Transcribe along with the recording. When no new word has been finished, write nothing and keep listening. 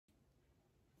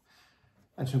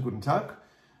Einen schönen guten Tag.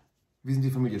 Wir sind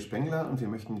die Familie Spengler und wir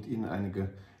möchten mit Ihnen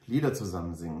einige Lieder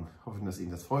zusammen singen. Hoffen, dass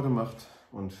Ihnen das Freude macht.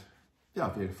 Und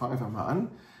ja, wir fangen einfach mal an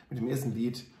mit dem ersten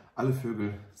Lied. Alle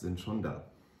Vögel sind schon da.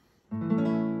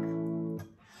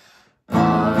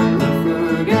 Alle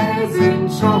Vögel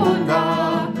sind schon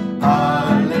da,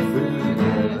 alle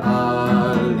Vögel,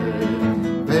 alle.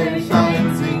 Welch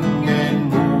ein Singen,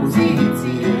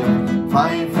 musizieren,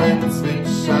 Pfeifen,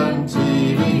 Zwitschern,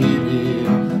 Tiririer.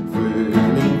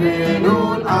 Frühling will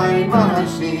nun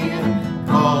einmarschieren,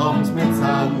 kommt mit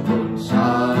Sang und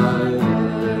Schale.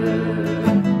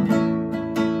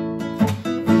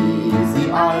 Wie sie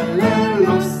alle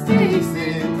lustig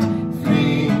sind,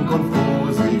 flink und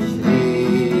froh sich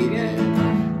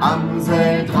legen,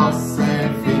 Amsel, Drossel,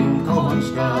 Fink und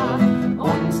Star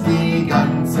und die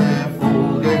ganze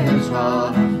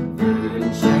Vogelschar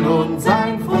wünschen uns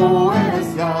ein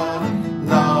frohes Jahr,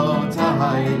 lauter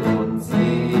Heil und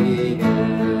Segen.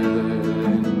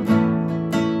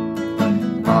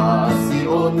 Was sie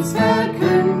uns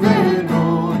verkünden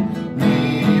nun,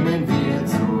 nehmen wir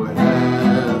zu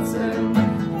Herzen.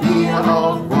 Wir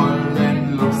auch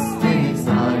wollen lustig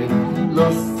sein,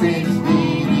 lustig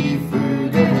wie die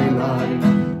Vögelein.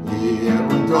 Hier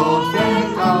und dort,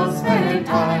 fällt aus, fällt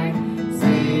ein,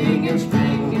 singen,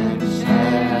 springen,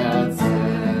 scherzen.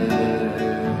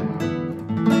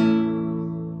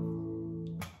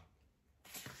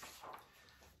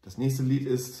 Das nächste Lied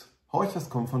ist Horch, was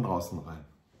kommt von draußen rein.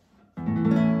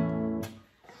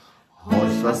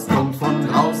 Horch, was kommt von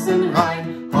draußen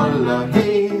rein, holla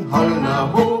he,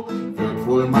 holla ho, wird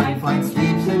wohl mein feins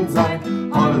Liedchen sein,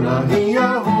 holla he,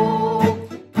 ja ho.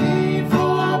 Geht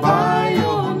vorbei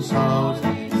und schaut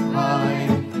nicht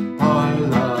rein,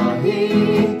 holla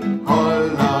he,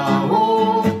 holla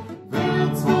ho,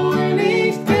 wird's wohl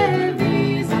nicht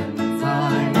gewesen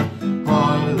sein,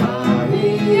 holla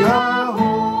he, ja ho.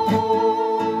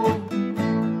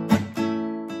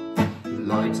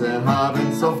 Leute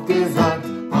haben's oft gesagt,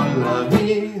 holla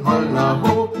hi, holla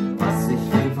ho, was ich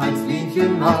für ein feins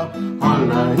Liedchen hab,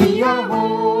 holla hi, ja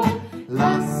ho.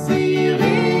 Lass sie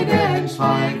reden,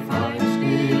 schweig fein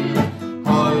still,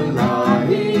 holla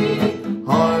hi,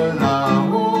 holla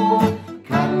ho,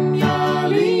 kann ja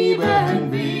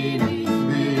lieben, wen ich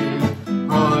will,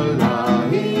 holla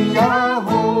hi, ja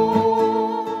ho.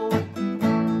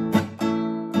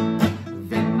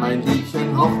 Wenn mein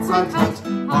Liedchen Hochzeit hat,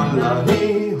 holla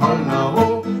hi, holla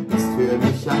ho, ist für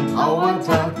mich ein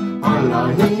Trauertag, holla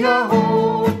hi, ja ho.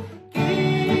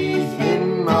 Geh ich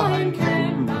in mein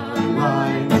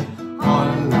Kämmerlein,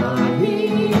 holla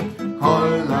hi,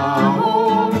 holla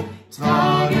ho,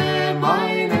 trage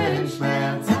meinen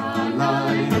Schmerz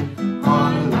allein,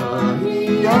 holla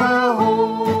hi, ja ho.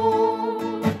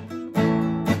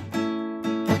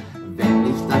 Wenn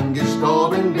ich dann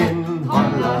gestorben bin,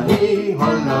 holla hi,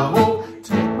 holla ho,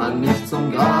 trägt man mich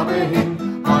zum Grabe hin,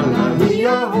 holla hi,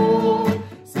 ja ho.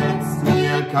 Setzt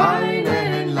mir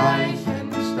keinen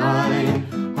Leichenstein,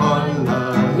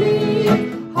 holla hi,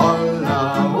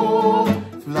 holla ho.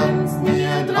 Pflanzt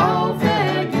mir drauf,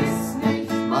 vergiss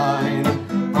nicht mein,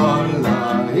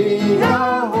 holla hi,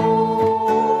 ja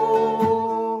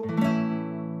ho.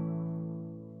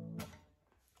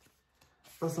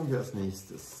 Was haben wir als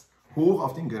nächstes? Hoch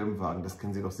auf den gelben Wagen, das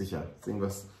kennen Sie doch sicher. Singen wir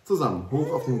es zusammen.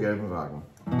 Hoch auf den gelben Wagen.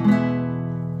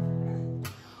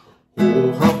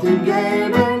 Hoch auf dem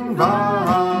gelben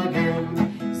Wagen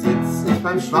sitz ich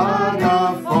beim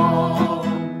Schwager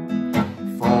vorn.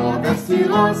 Vorwärts die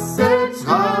Rosse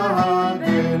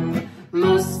tragen,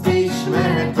 lustig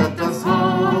schmettert das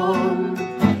Horn.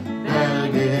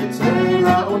 Berge,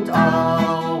 Täler und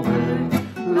Auen,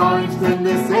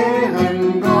 leuchtendes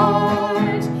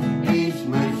Ehrengold. Ich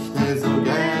möchte so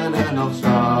gerne noch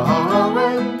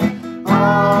schauen,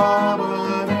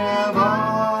 aber der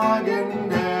Wagen,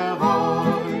 der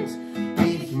rollt.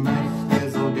 Ich möchte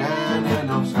so gerne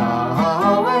noch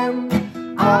schauen,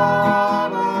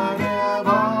 aber der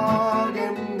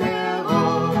Wagen, der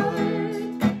rollt.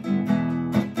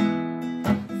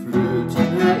 Flöten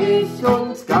hör ich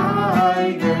und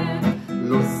Geigen,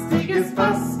 lustiges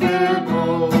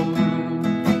Bassgebrumm.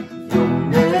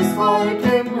 Junges Volk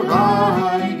im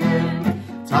Reigen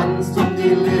tanzt um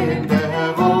die Linde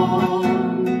herum.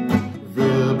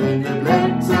 Wirbelnde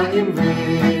Blätter im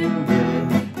Winde,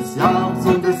 es jauchzt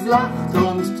und es lacht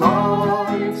und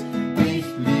tollt. Ich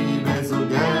bliebe so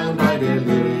gern bei der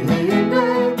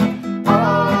Linde,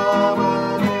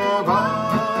 aber der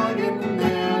Wagen,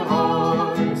 der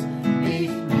rollt.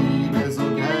 Ich bliebe so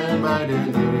gern bei der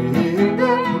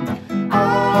Linde,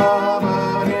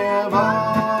 aber der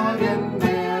Wagen,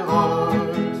 der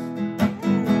rollt.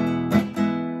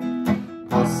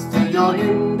 noch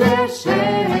in der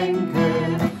Schenke,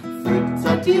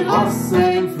 füttert die Rosse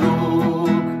im Flug.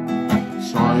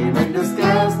 Schäumendes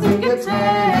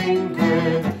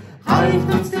Gerstengetränke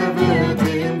reicht uns der Wirt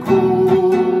im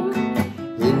Krug.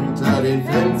 Hinter den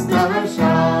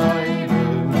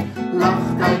Fensterscheiben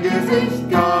lacht ein Gesicht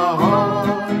gar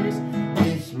hold.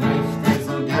 Ich möchte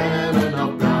so gerne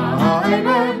noch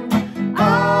bleiben,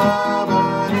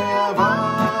 aber der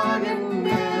Wagen,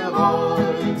 der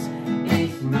rollt.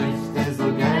 Ich möchte so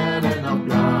gerne noch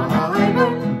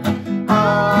bleiben,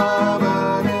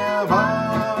 aber der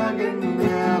Wagen,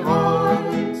 der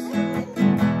rollt.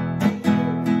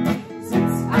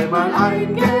 Sitzt einmal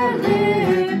ein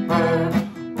Gerippe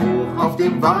hoch auf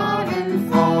dem Wagen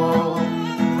vor,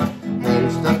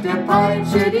 hält statt der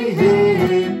Peitsche die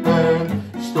Hepe,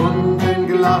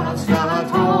 Stundenglas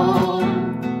statt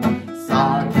Horn.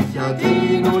 Sag ich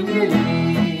ade nun, ihr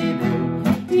Lieben,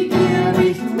 die ihr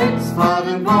nicht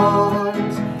mitfahren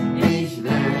wollt. Ich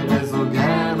wäre so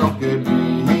gern noch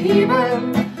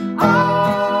geblieben,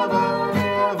 aber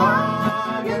der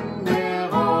Wagen, der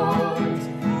rollt.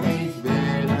 Ich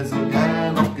wäre so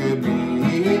gern noch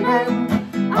geblieben,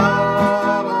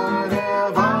 aber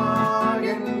der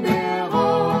Wagen, der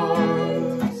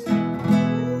rollt.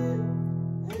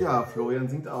 Ja, Florian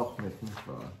singt auch mit, nicht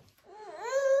wahr?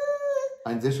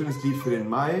 Ein sehr schönes Lied für den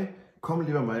Mai. Komm,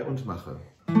 lieber Mai, und mache.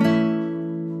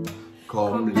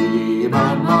 Komm,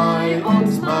 lieber Mai,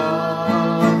 und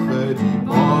mache die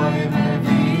Bäume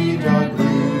wieder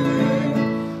grün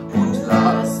und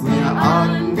lass mir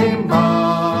an dem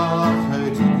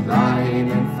Bache die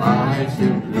kleinen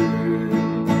Veilchen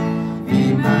blühen.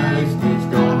 Wie möchte ich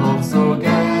doch so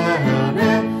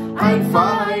gerne ein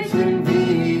Veilchen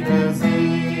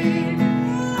wiedersehen.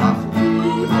 Ach,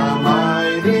 lieber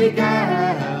Mai, wie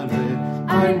gerne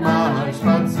einmal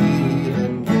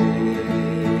spazieren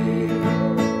gehen.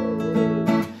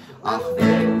 Ach,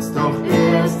 wenn's doch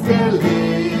erst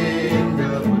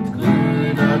gelinde und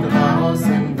grüner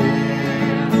draußen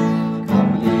wär.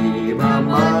 Komm, lieber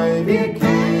Mai, wir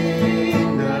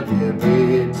Kinder, wir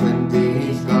bitten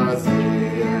dich da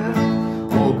sehr.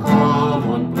 Oh, komm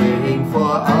und bring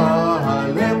vor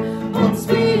allem uns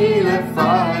viele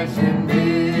Veilchen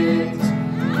mit.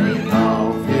 Bring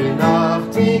auch viel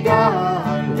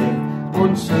Nachtigallen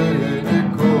und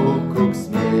schöne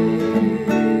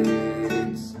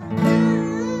Kuckucksmilch.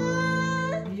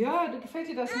 Ja, gefällt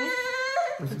dir das nicht?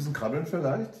 Ein bisschen krabbeln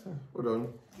vielleicht? Oder?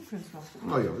 Ich finde es noch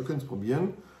gut. Naja, wir können es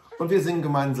probieren. Und wir singen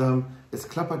gemeinsam: Es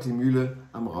klappert die Mühle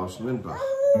am rauschenden Bach.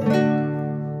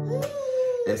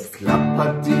 Es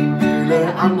klappert die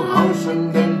Mühle am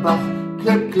rauschenden Bach,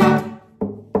 klipp, klapp.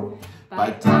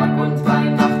 Bei Tag und bei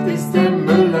Nacht ist der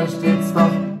Müller stets wach,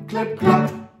 klipp,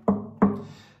 klapp.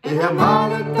 Er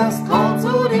malet das Korn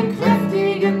zu dem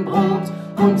kräftigen Brot,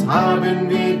 und haben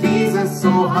wir dieses,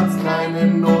 so hat's keine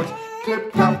Not.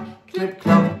 Klipp, klapp, klipp,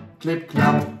 klapp, klipp,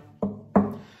 klapp.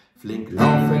 Flink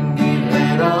laufen die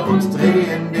Räder und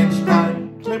drehen den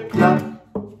Stein, klipp, klapp.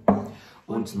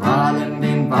 Und mahlen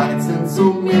den Weizen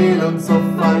zu Mehl und so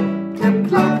fein, klipp,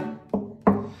 klapp.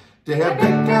 Der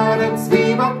Bäcker den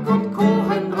Zwieback und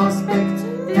Kuchen draus bäckt,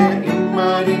 der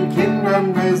immer den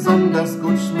Kindern besonders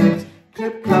gut schmeckt,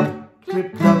 klipp, klapp,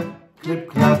 klipp, klapp, klipp,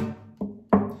 klapp.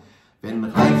 Wenn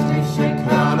reichliche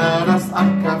Körner das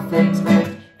Ackerfeld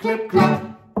trägt, klipp, klapp.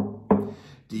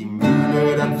 Die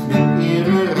Mühle dann flink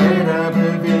ihre Räder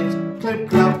bewegt, klipp,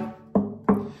 klapp.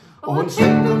 Und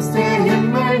schenkt uns der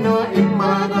Himmel nur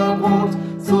immer da Brot,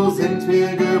 so sind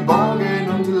wir geborgen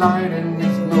und leiden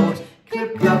nicht Not.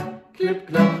 Klipp, klapp, klipp,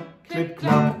 klapp, klipp,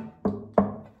 klapp.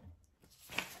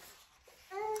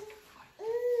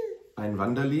 Ein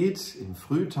Wanderlied: Im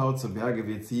Frühtau zur Berge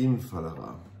wir ziehen,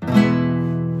 Vollera.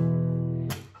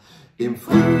 Im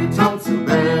Frühtau zu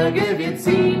Berge wir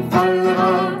ziehen,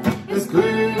 Vollera. Es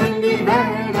grünen die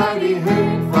Wälder, die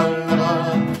Höhen,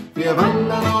 Vollera. Wir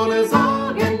wandern ohne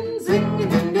Sorgen, singen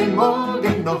in den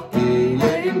Morgen, noch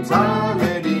ehe im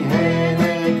Tale die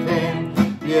Hähne krähen.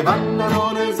 Wir wandern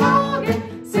ohne Sorgen,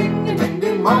 singen in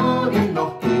den Morgen,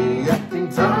 noch ehe im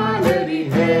Tale die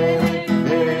Hähne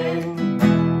krähen.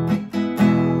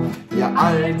 Ihr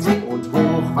alten und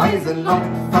hochweisen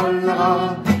Lockt,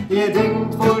 Vollera, ihr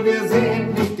denkt wohl, wir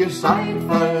sehen nicht gescheit,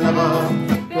 Vollera.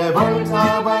 Wer wollt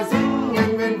aber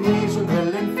singen, wenn wir schon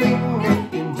Grillen fingen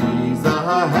in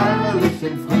dieser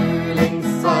herrlichen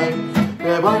Frühlingszeit?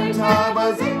 Wer wollt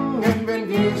aber singen, wenn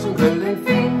wir schon Grillen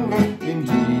fingen in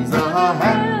dieser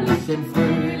herrlichen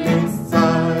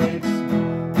Frühlingszeit?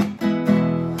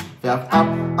 Werft ab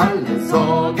alle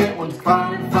Sorge und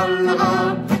Qual,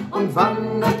 Vollera, und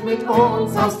wandert mit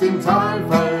uns aus dem Tal,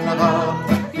 Vollera.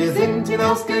 Wir sind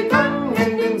hinausgegangen,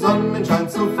 den Sonnen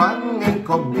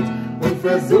kommt mit und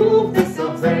versucht es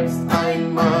auch selbst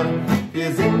einmal.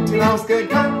 Wir sind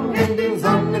hinausgegangen, den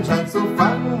Sonnenschein zu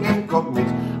fangen, kommt mit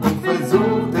und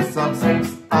versucht es auch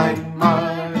selbst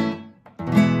einmal.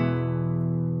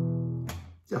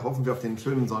 Ja, hoffen wir auf den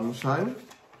schönen Sonnenschein.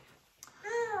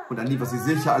 Und ein Lied, was Sie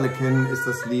sicher alle kennen, ist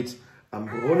das Lied Am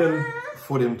Brunnen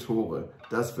vor dem Tore.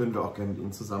 Das würden wir auch gerne mit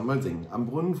Ihnen zusammen mal singen. Am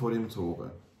Brunnen vor dem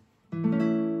Tore.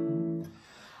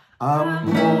 Am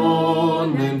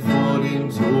Brunnen vor dem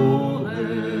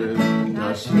Tore,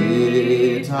 da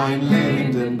steht ein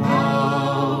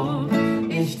Lindenbaum.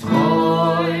 Ich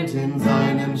träumt in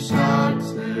seinen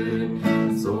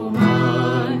Schatten so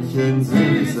manchen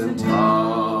süßen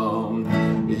Traum.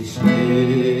 Ich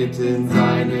schnitt in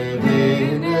seine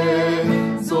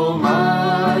Rinde so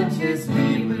manches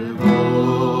liebe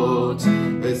Wort.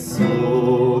 Es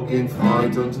zog in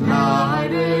Freud und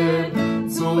Leiden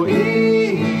zu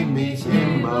ihm mich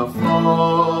immer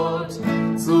fort,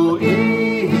 zu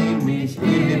ihm mich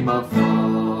immer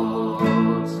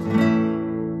fort.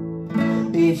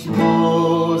 Ich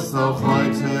muss auch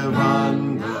heute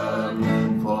wandern,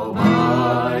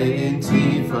 vorbei in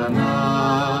tiefer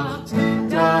Nacht.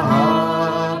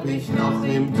 Da hab ich noch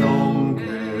im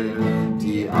Dunkel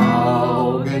die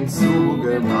Augen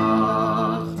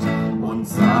zugemacht und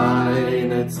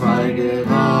seine Zweige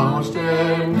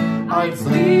rauschten, als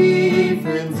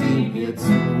riefen sie mir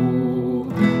zu.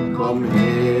 Komm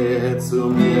her zu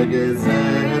mir,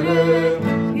 Geselle,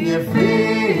 hier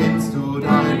findest du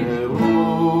deine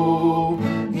Ruhe,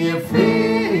 hier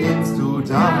findest du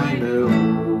deine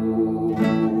Ruhe.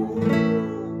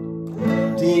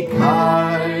 Die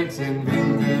kalten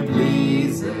Winde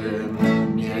bliesen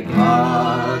mir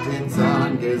grad ins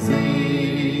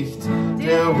Angesicht,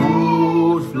 der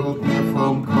Hut flog mir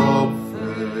vom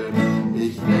Kopfe,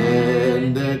 ich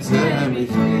wendete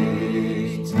mich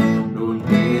nicht. Nun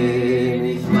bin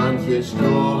ich manche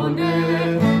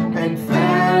Stunde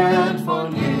entfernt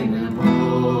von jenem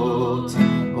Ort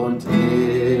und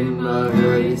immer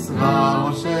hör ich's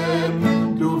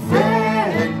rauschen. Du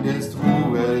fändest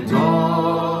Ruhe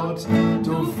dort,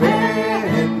 du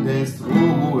fändest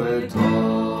Ruhe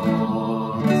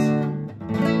dort.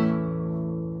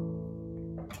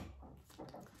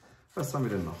 Was haben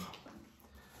wir denn noch?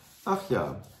 Ach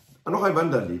ja, noch ein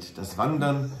Wanderlied. Das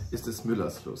Wandern ist des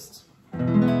Müllers Lust.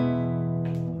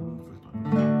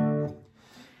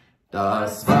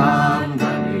 Das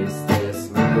Wandern ist des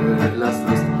Müllers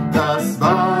Lust, das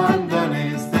Wandern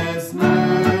ist des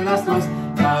Müllers Lust,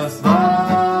 das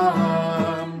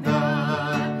Wandern,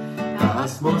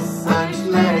 das muss ein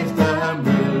schlechter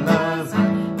Müller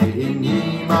sein, dem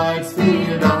niemals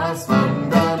fiel das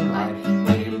Wandern ein,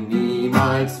 dem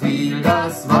niemals fiel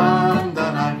das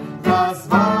Wandern ein, das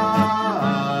Wandern,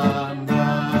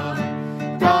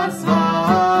 das Wandern,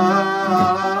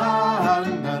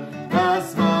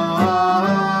 das Wandern,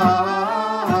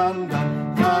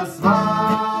 das Wandern.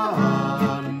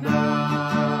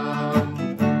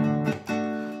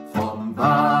 Vom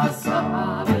Wasser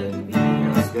haben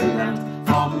wir es gelernt,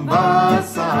 vom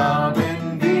Wasser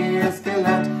haben wir es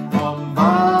gelernt, vom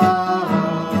Wasser.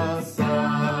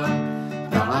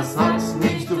 Das hat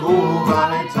nicht Ruhe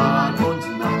bei Tag und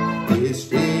Nacht, ist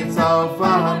stets auf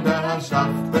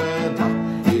Wanderschaft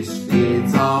bedacht, ist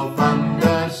stets auf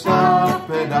Wanderschaft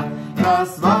bedacht.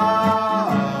 Das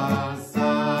Wasser,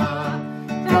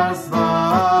 das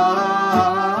Wasser,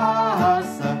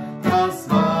 das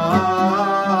Wasser,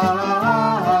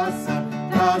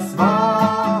 das Wasser.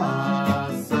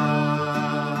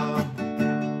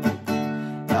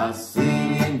 Das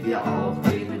sehen wir auf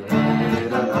den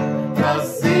Rädern ab,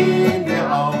 das sehen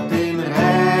wir auf den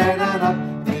Rädern ab,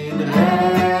 den Rädern.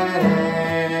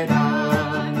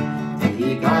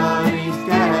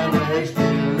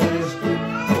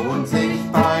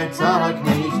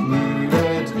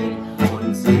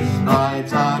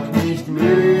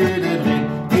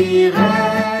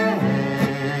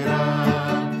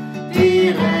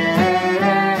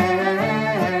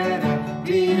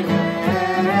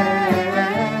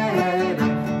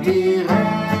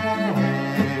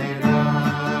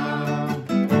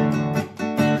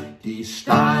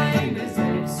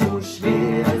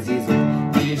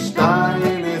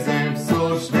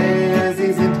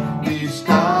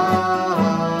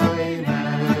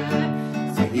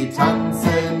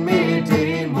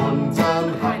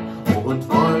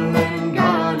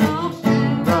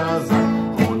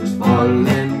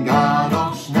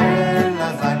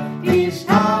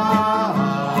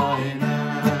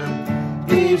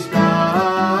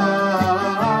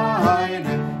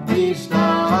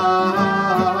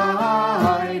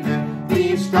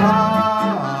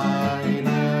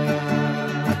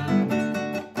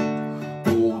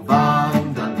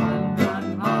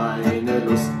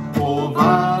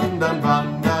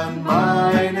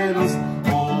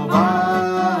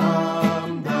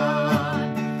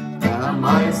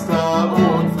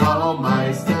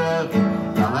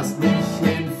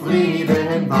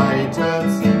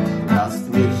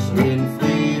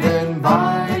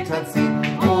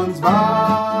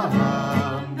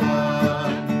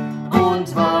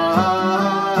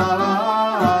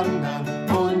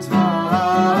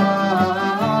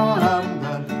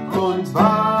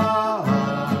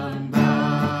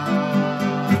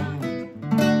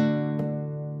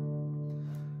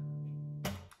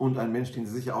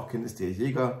 sicher auch kennen, ist der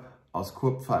Jäger aus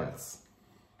Kurpfalz.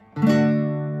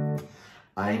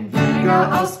 Ein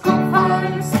Jäger aus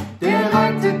Kurpfalz, der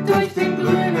reitet durch den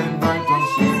grünen Wald und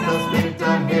schießt das Wild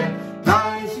daher,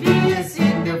 gleich wie es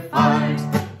ihm gefällt.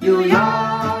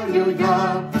 Juja,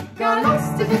 juja, gar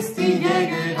lustig ist die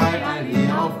Jägerei, all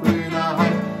hier auf grüner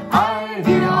Heid, all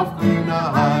hier auf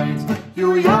grüner Heid.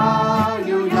 Juja,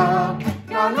 juja,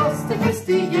 gar lustig ist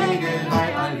die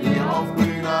Jägerei, all hier auf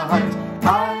grüner Heid,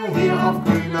 all hier auf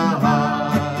grüner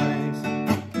Heid.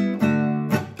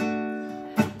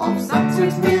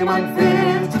 Aufsattelt mir mein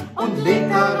Pferd und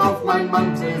legt darauf mein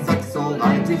Mantelsack, so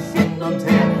reit ich hin und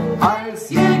her, als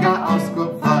Jäger aus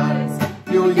Kurpfalz.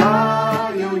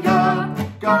 Juja, juja,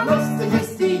 gar lustig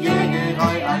ist die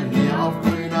Jägerei, all hier auf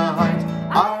grüner Heid,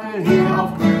 all hier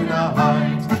auf grüner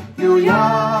Heid.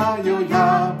 Juja,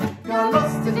 juja, gar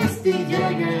lustig ist die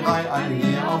Jägerei, all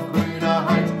hier auf grüner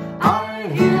Heid, all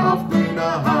hier auf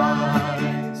grüner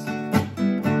Heid.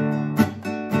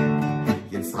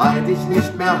 Jetzt reit ich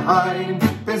nicht mehr heim,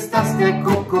 bis dass der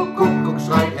Kuckuck, Kuckuck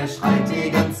schreit, er schreit die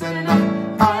ganze Nacht,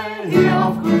 all hier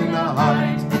auf grüner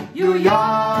Heid.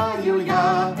 Juja,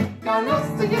 juja, gar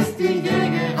lustig ist die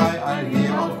Jägerei, all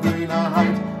hier auf grüner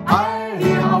Heid, all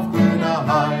hier auf grüner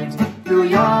Heid.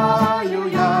 Juja,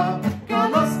 juja, gar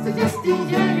lustig ist die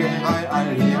Jägerei,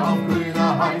 all hier auf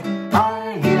grüner Heid,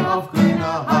 all hier auf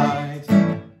grüner Heid.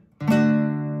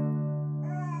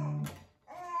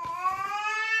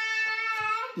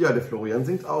 Ja, der Florian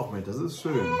singt auch mit, das ist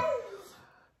schön.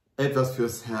 Etwas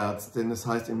fürs Herz, denn es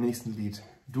heißt im nächsten Lied,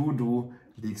 du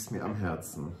liegst mir am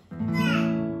Herzen.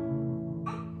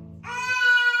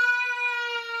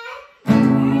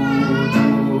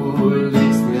 Du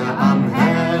liegst mir am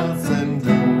Herzen,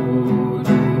 du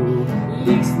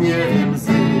liegst mir im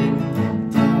Sinn,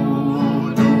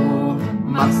 du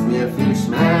machst mir viel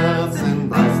Schmerzen,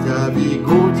 weißt ja, wie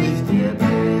gut ich dir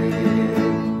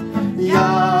bin.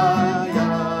 Ja,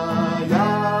 ja,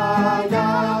 ja,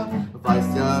 ja,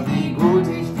 weißt ja, wie gut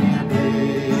ich dir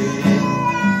bin.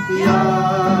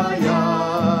 Ja,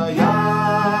 ja,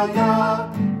 ja, ja,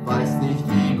 weißt nicht,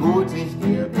 wie gut ich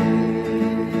dir bin.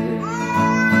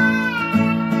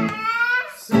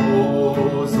 So,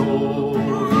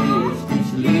 wie ich dich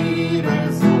liebe,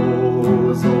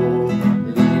 so,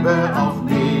 liebe auch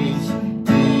mich.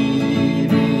 Die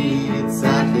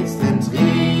zärtlichsten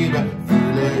Triebe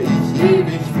fühle ich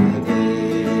ewig für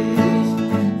dich.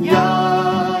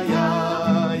 Ja,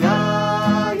 ja,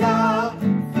 ja, ja,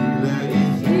 fühle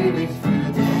ich ewig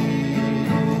für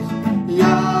dich.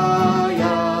 Ja,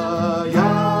 ja,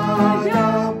 ja,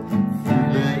 ja,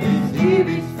 fühle ich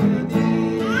ewig für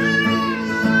dich.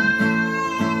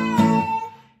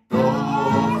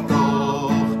 Doch,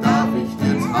 darf ich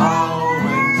dir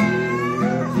trauen,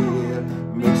 dir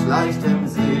mit leichtem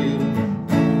Sinn.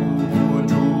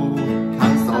 Du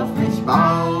kannst auf mich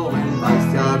bauen,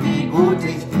 weißt ja, wie gut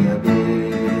ich dir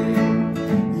bin.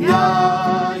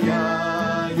 Ja,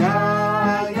 ja,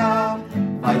 ja, ja,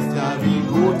 weißt ja, wie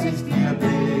gut ich dir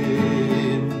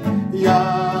bin.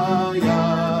 Ja,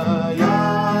 ja,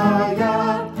 ja,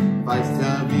 ja, weißt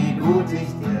ja, wie gut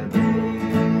ich dir bin.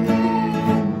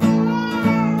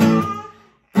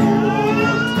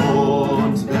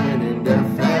 Und wenn in der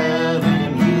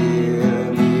Ferne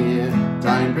mir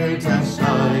dein Bild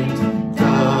erscheint,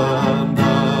 dann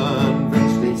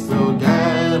wünsch ich so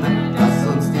gerne, dass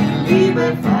uns die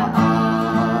Liebe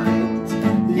vereint.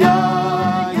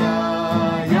 Ja,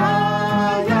 ja,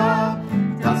 ja, ja,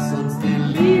 dass uns die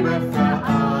Liebe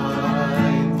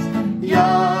vereint.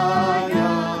 Ja,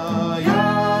 ja,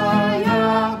 ja,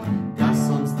 ja, dass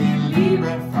uns die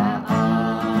Liebe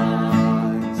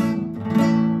vereint.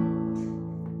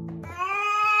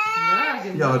 Ja,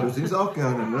 genau. Ja, du singst auch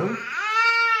gerne, ne?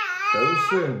 Das ist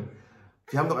schön.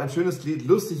 Wir haben noch ein schönes Lied,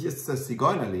 lustig ist das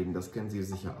Zigeunerleben, das kennen Sie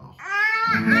sicher auch.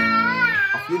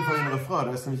 Auf jeden Fall den Refrain,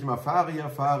 da ist nämlich immer Faria,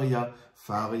 Faria,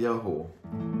 Faria ho.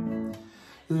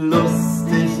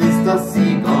 Lustig ist das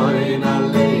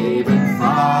Zigeunerleben,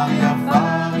 Faria,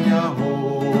 Faria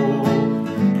ho.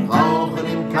 Brauchen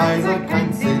dem Kaiser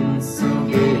kein Zins zu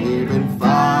geben,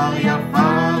 Faria,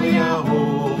 Faria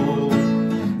ho.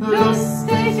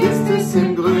 Lustig ist es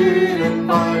im grünen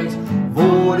Wald,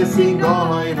 wo des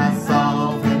Zigeuners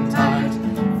Aufenthalt.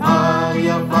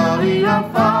 Faria, Faria,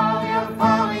 Faria,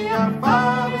 Faria,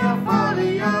 Faria,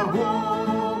 Faria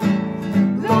ho.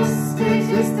 Lustig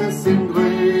ist es im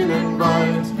grünen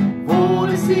Wald, wo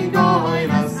des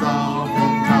Zigeuners Aufenthalt.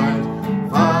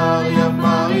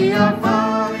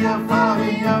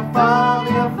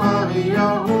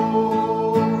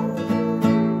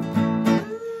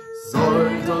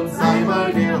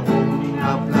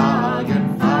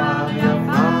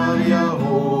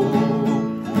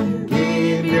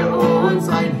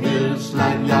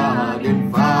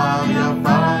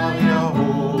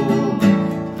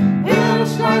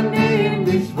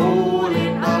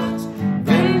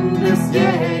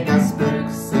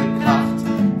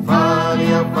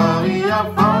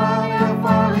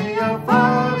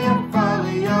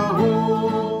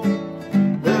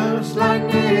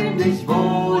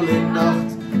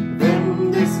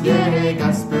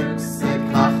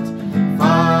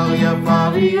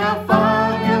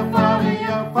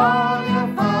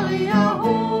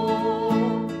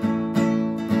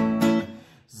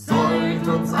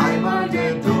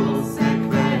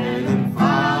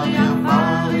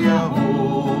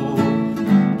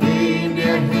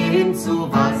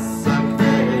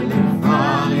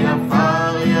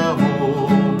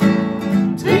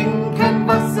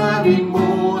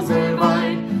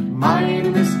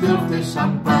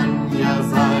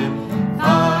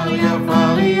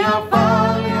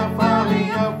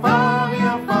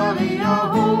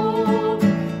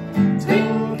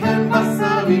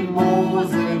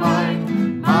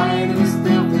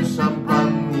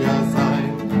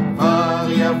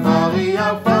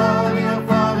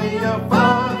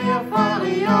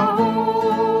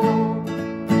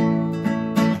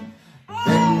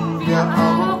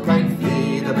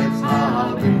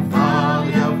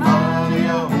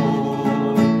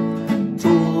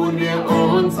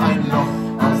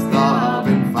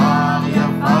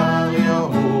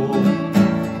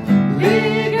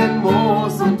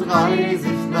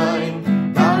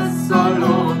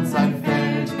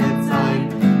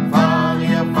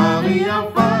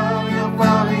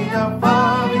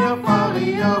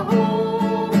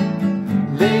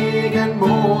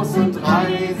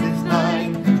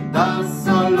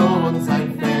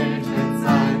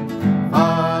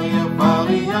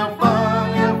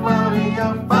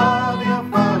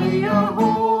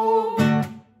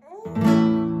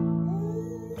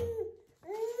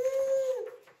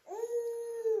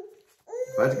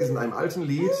 Weiter geht's in einem alten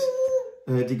Lied.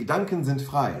 Die Gedanken sind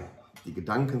frei. Die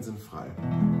Gedanken sind frei.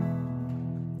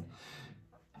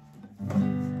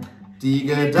 Die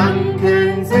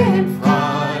Gedanken sind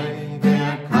frei,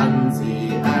 wer kann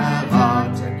sie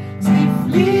erraten? Sie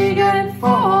fliegen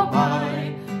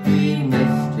vorbei, wie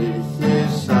nächtliche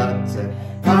Schatten.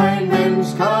 Kein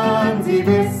Mensch kann sie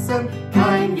wissen,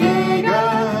 kein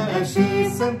Jäger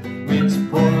erschießen,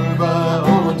 mit Pulver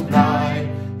und Blei.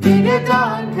 Die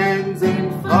Gedanken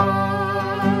sind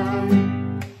frei.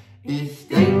 Ich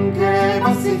denke,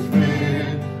 was ich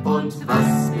will und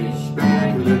was mich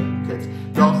beglücket,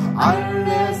 doch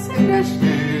alles in der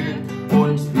Still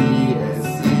und wie es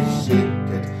sich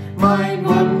schicket. Mein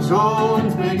Wunsch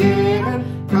und Begehren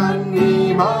kann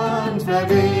niemand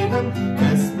verwehren,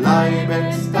 es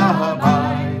bleibet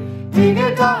dabei. Die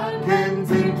Gedanken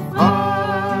sind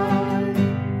frei.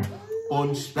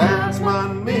 Und sperrt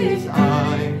man mich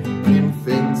ein im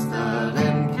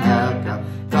finsteren Kerker,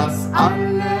 das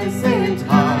alles sind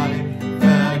rein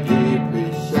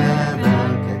vergebliche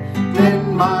Werke,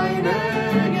 denn meine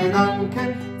Gedanken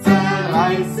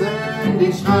zerreißen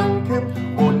die Schranken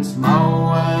und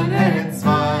Mauern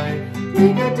entzwei.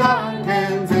 Die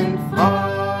Gedanken sind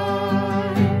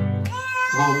frei.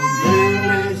 Drum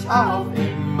will ich auch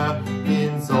immer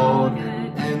den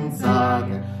Sorgen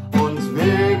entsagen und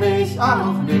will mich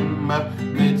auch nimmer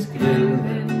mit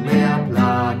Grillen mehr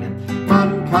plagen.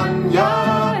 Man kann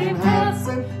ja im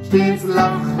Herzen stets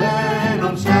lachen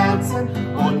und scherzen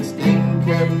und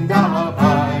denken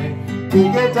dabei.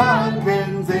 Die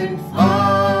Gedanken sind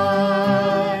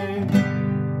frei.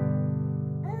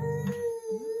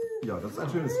 Ja, das ist ein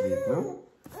schönes Lied, ne?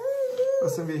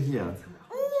 Was haben wir hier?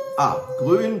 Ah,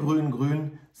 grün, grün,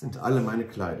 grün sind alle meine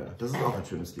Kleider. Das ist auch ein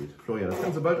schönes Lied. Florian, das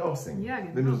kannst du bald auch singen. Ja,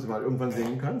 genau. Wenn du es mal irgendwann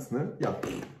singen kannst, ne? Ja,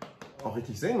 auch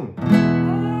richtig singen.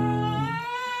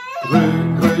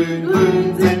 Grün, grün,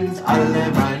 grün sind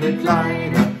alle meine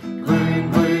Kleider.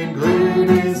 Grün, grün, grün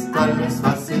ist alles,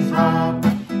 was ich hab.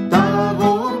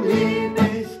 Darum lieb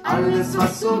ich alles,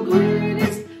 was so grün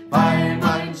ist, weil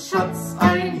mein Schatz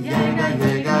ein Jäger,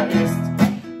 Jäger ist.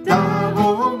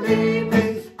 Darum lieb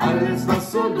ich alles,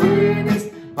 was so grün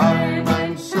ist, weil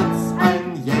mein Schatz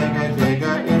ein Jäger,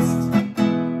 Jäger ist.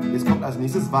 Jetzt kommt als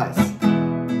nächstes Weiß.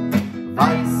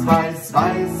 Weiß, weiß,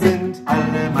 weiß sind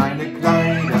alle meine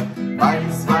Kleider.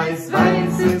 Weiß, weiß,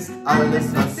 weiß ist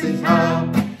alles, was ich hab.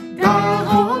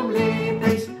 Darum lieb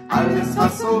ich alles,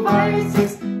 was so weiß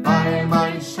ist, weil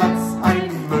mein Schatz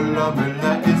ein Müller,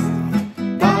 Müller ist.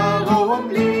 Darum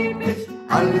lieb ich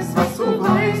alles, was so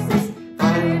weiß ist,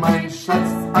 weil mein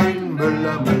Schatz ein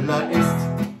Müller, Müller ist.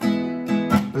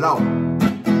 Blau.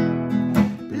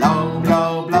 Blau,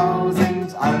 blau, blau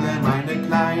sind alle meine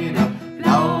Kleider.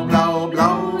 Blau, blau,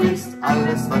 blau ist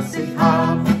alles, was ich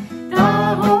hab.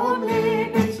 Darum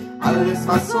lieb ich alles,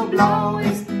 was so blau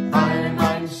ist, weil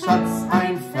mein Schatz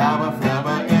ein Färber,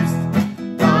 Färber ist.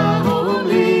 Darum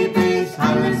lieb ich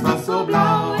alles, was so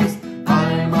blau ist,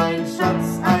 weil mein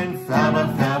Schatz ein Färber,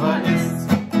 Färber ist.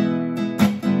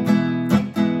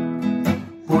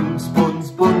 Bunt,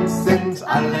 bunt, bunt sind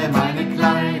alle meine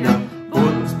Kleider.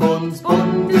 Bunt, bunt,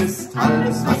 bunt ist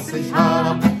alles, was ich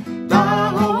hab.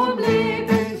 Darum lieb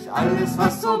ich alles,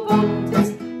 was so bunt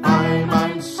ist, weil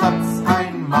mein Schatz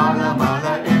ein Maler,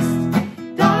 Maler ist.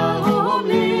 Darum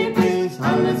lieb ich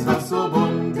alles, was so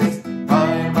bunt ist,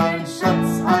 weil mein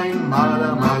Schatz ein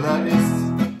Maler, Maler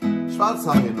ist. Schwarz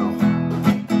haben wir noch.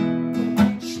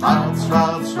 Schwarz,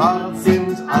 schwarz, schwarz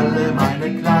sind alle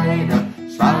meine Kleider.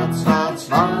 Schwarz, schwarz,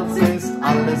 schwarz ist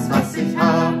alles, was ich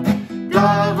hab.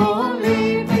 Darum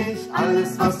lieb ich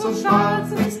alles, was so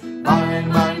schwarz ist, weil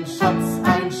mein Schatz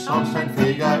ein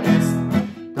Schornsteinfeger ist.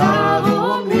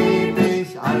 Darum lieb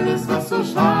ich alles, was so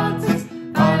schwarz ist,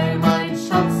 weil mein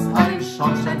Schatz ein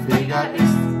Schornsteinfeger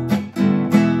ist.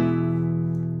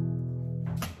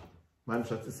 Mein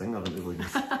Schatz ist Sängerin übrigens.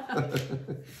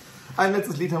 Ein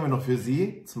letztes Lied haben wir noch für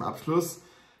Sie zum Abschluss.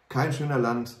 Kein schöner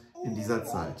Land in dieser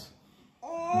Zeit.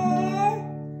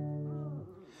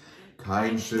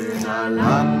 Kein schöner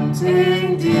Land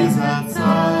in dieser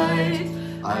Zeit,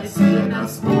 als hier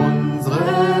das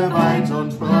unsere weit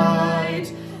und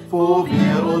breit, wo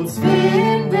wir uns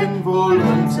finden, wohl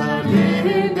unter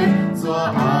Linden zur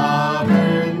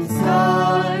Abendzeit,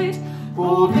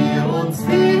 wo wir uns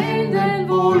finden,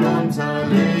 wohl unter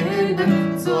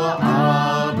Linden zur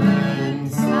Abendzeit.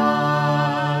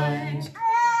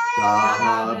 Da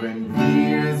haben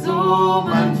wir so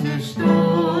manche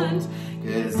Stund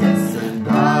gesessen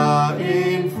da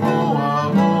in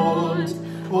froher Mund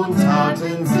und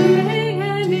taten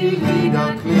singen, die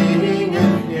Lieder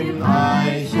klingen im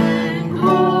Eichengrund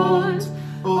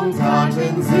und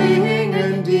taten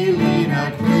singen,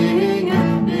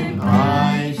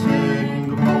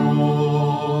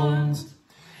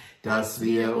 dass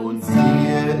wir uns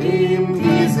hier in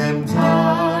diesem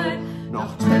Tal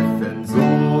noch treffen,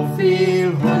 so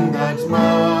viel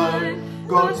 100-mal.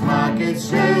 Gott mag es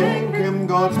schenken,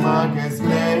 Gott mag es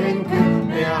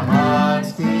lenken, er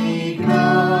hat die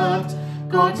Gnad.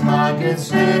 Gott mag es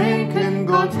schenken,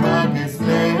 Gott mag es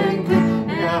lenken,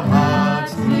 er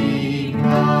hat die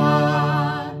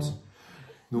Gnad.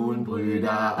 Nun,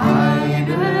 Brüder,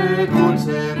 eine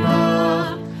gute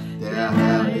Nacht, der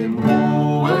Herr im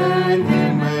hohen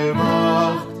Himmel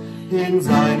wacht, in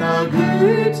seiner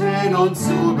Güte uns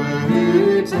zu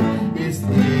behüten, ist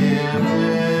er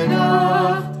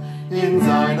bedacht. In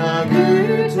seiner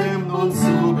Güte uns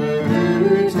zu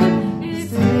behüten,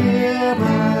 ist er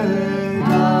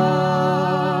bedacht.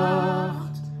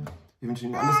 Wir wünschen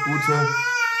Ihnen alles Gute,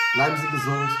 bleiben Sie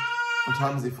gesund und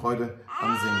haben Sie Freude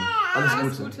am Singen. Alles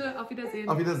Gute. Auf Wiedersehen.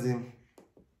 Auf Wiedersehen.